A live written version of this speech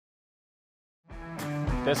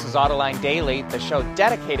This is Autoline Daily, the show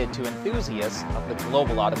dedicated to enthusiasts of the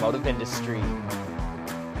global automotive industry.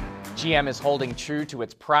 GM is holding true to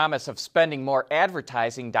its promise of spending more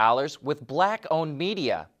advertising dollars with black-owned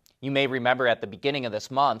media. You may remember at the beginning of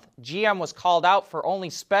this month, GM was called out for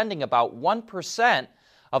only spending about 1%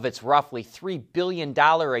 of its roughly $3 billion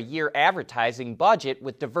a year advertising budget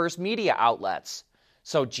with diverse media outlets.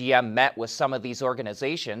 So GM met with some of these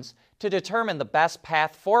organizations to determine the best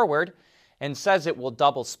path forward and says it will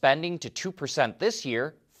double spending to 2% this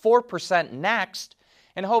year, 4% next,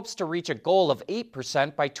 and hopes to reach a goal of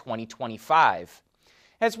 8% by 2025.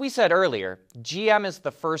 As we said earlier, GM is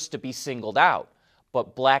the first to be singled out,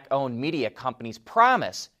 but black-owned media companies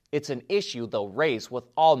promise it's an issue they'll raise with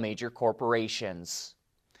all major corporations.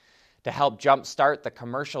 To help jumpstart the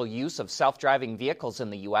commercial use of self-driving vehicles in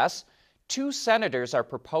the U.S., 2 senators are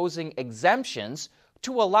proposing exemptions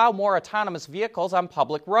to allow more autonomous vehicles on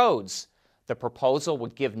public roads. The proposal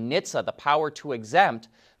would give NHTSA the power to exempt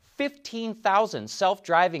 15,000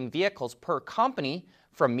 self-driving vehicles per company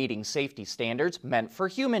from meeting safety standards meant for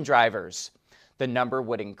human drivers. The number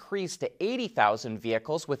would increase to 80,000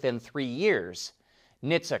 vehicles within 3 years.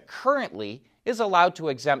 NHTSA currently is allowed to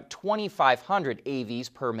exempt 2,500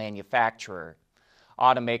 AVs per manufacturer.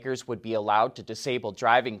 Automakers would be allowed to disable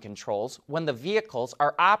driving controls when the vehicles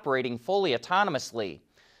are operating fully autonomously.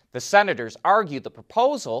 The senators argue the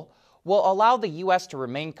proposal will allow the U.S. to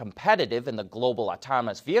remain competitive in the global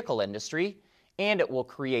autonomous vehicle industry, and it will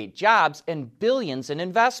create jobs and billions in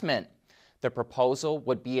investment. The proposal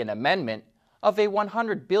would be an amendment of a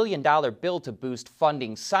 $100 billion bill to boost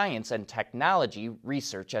funding science and technology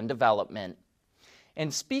research and development.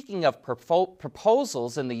 And speaking of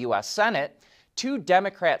proposals in the U.S. Senate, 2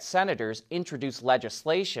 Democrat senators introduced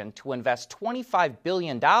legislation to invest $25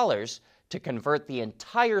 billion to convert the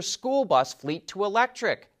entire school bus fleet to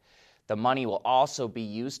electric. The money will also be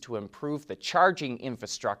used to improve the charging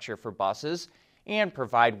infrastructure for buses and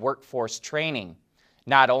provide workforce training.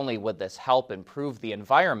 Not only would this help improve the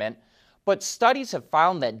environment, but studies have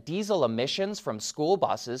found that diesel emissions from school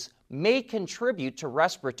buses may contribute to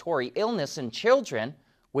respiratory illness in children,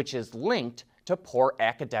 which is linked to poor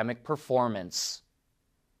academic performance.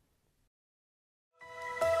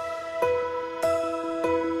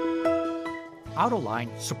 Autoline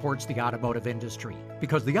supports the automotive industry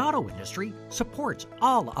because the auto industry supports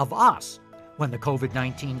all of us. When the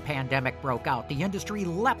COVID-19 pandemic broke out, the industry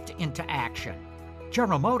leapt into action.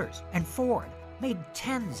 General Motors and Ford made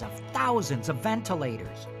tens of thousands of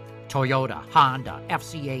ventilators. Toyota, Honda,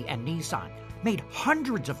 FCA, and Nissan made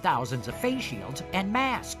hundreds of thousands of face shields and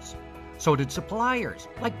masks. So did suppliers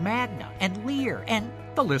like Magna and Lear, and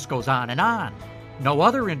the list goes on and on. No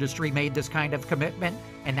other industry made this kind of commitment,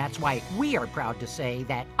 and that's why we are proud to say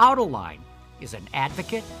that Autoline is an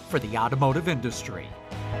advocate for the automotive industry.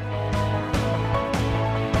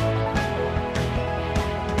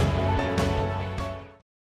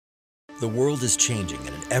 The world is changing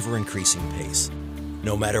at an ever-increasing pace.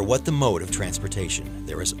 No matter what the mode of transportation,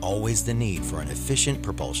 there is always the need for an efficient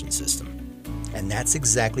propulsion system. And that's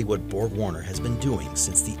exactly what BorgWarner has been doing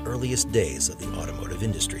since the earliest days of the automotive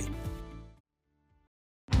industry.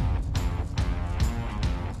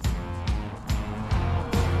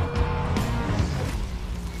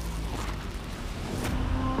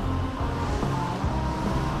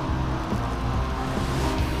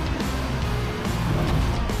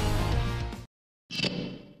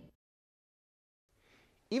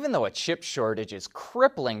 Even though a chip shortage is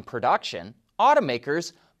crippling production,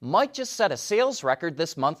 automakers might just set a sales record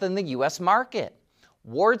this month in the U.S. market.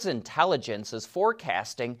 Ward's Intelligence is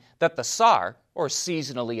forecasting that the SAAR, or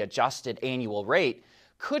Seasonally Adjusted Annual Rate,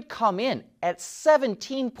 could come in at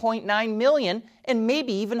 17.9 million and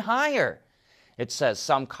maybe even higher. It says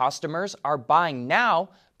some customers are buying now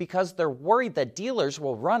because they're worried that dealers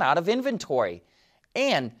will run out of inventory,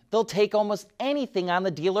 and they'll take almost anything on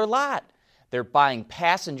the dealer lot. They're buying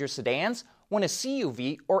passenger sedans when a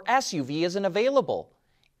CUV or SUV isn't available.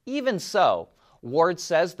 Even so, Ward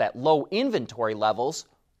says that low inventory levels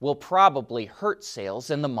will probably hurt sales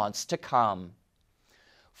in the months to come.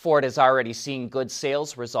 Ford has already seen good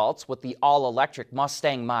sales results with the all-electric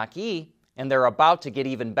Mustang Mach-E, and they're about to get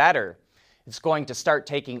even better. It's going to start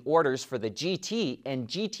taking orders for the GT and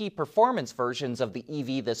GT Performance versions of the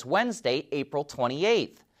EV this Wednesday, April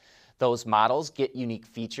 28th. Those models get unique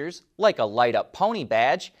features like a light-up pony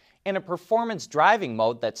badge and a performance driving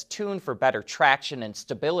mode that's tuned for better traction and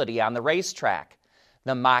stability on the racetrack.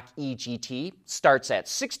 The Mach-E GT starts at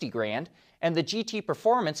 $60,000 and the GT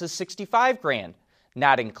Performance is $65,000,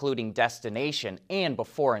 not including destination and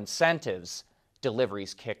before incentives.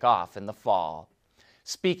 Deliveries kick off in the fall.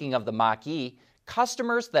 Speaking of the Mach-E,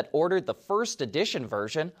 customers that ordered the first edition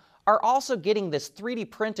version are also getting this 3D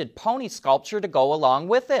printed pony sculpture to go along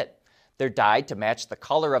with it. They're dyed to match the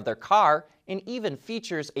color of their car and even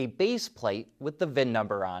features a base plate with the VIN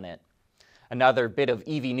number on it. Another bit of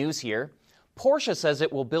EV news here. Porsche says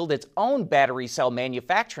it will build its own battery cell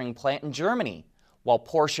manufacturing plant in Germany. While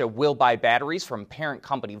Porsche will buy batteries from parent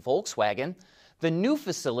company Volkswagen, the new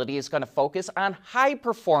facility is going to focus on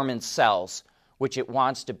high-performance cells, which it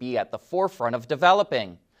wants to be at the forefront of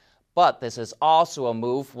developing. But this is also a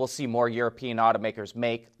move we'll see more European automakers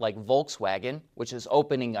make, like Volkswagen, which is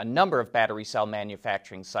opening a number of battery cell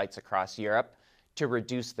manufacturing sites across Europe to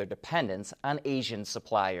reduce their dependence on Asian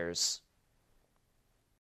suppliers.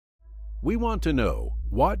 We want to know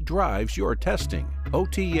what drives your testing.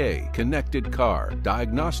 OTA, connected car,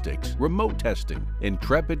 diagnostics, remote testing.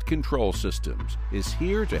 Intrepid Control Systems is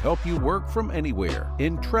here to help you work from anywhere.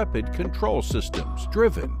 Intrepid Control Systems,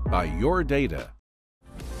 driven by your data.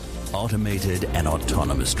 Automated and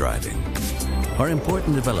autonomous driving are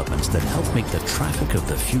important developments that help make the traffic of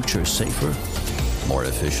the future safer, more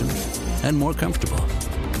efficient, and more comfortable.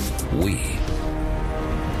 We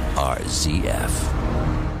are ZF.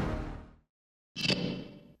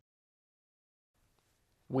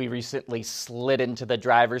 We recently slid into the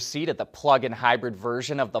driver's seat of the plug-in hybrid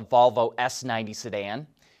version of the Volvo S90 sedan.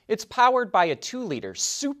 It's powered by a 2-liter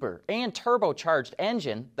super and turbocharged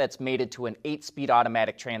engine that's mated to an 8-speed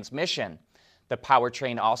automatic transmission. The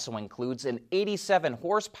powertrain also includes an 87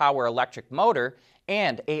 horsepower electric motor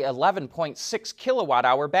and a 11.6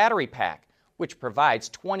 kilowatt-hour battery pack, which provides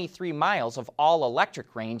 23 miles of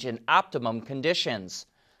all-electric range in optimum conditions.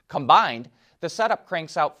 Combined, the setup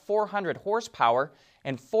cranks out 400 horsepower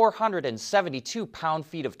and 472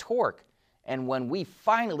 pound-feet of torque. And when we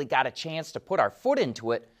finally got a chance to put our foot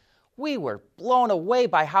into it, we were blown away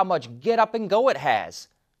by how much get up and go it has.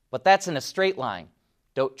 But that's in a straight line.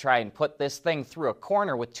 Don't try and put this thing through a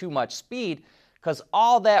corner with too much speed, because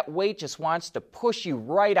all that weight just wants to push you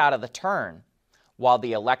right out of the turn. While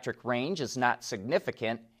the electric range is not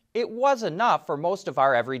significant, it was enough for most of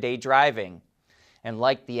our everyday driving. And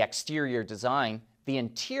like the exterior design, the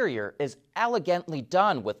interior is elegantly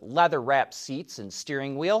done with leather-wrapped seats and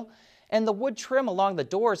steering wheel, and the wood trim along the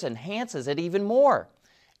doors enhances it even more.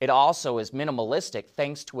 It also is minimalistic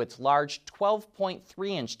thanks to its large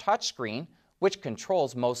 12.3-inch touchscreen, which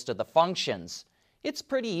controls most of the functions. It's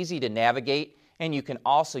pretty easy to navigate, and you can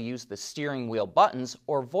also use the steering wheel buttons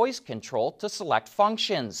or voice control to select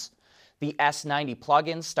functions. The S90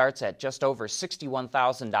 plug-in starts at just over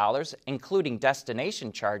 $61,000, including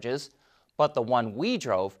destination charges, but the one we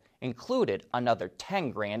drove included another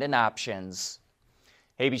 $10,000 in options.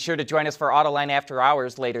 Hey, be sure to join us for Autoline After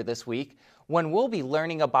Hours later this week, when we'll be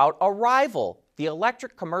learning about Arrival, the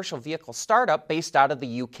electric commercial vehicle startup based out of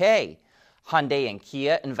the UK. Hyundai and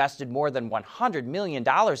Kia invested more than $100 million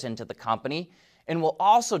into the company and will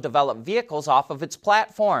also develop vehicles off of its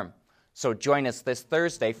platform. So join us this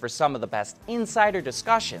Thursday for some of the best insider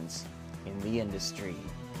discussions in the industry.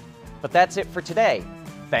 But that's it for today.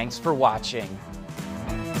 Thanks for watching.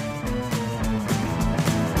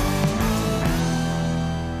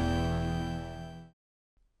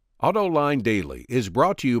 AutoLine Daily is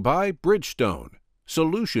brought to you by Bridgestone,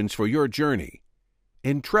 solutions for your journey.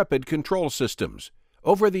 Intrepid Control Systems,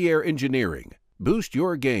 over-the-air engineering, boost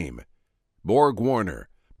your game. Borg-Warner,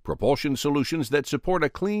 propulsion solutions that support a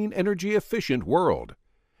clean, energy-efficient world.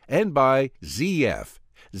 And by ZF.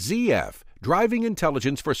 ZF, driving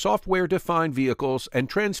intelligence for software-defined vehicles and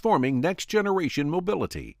transforming next-generation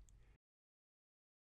mobility.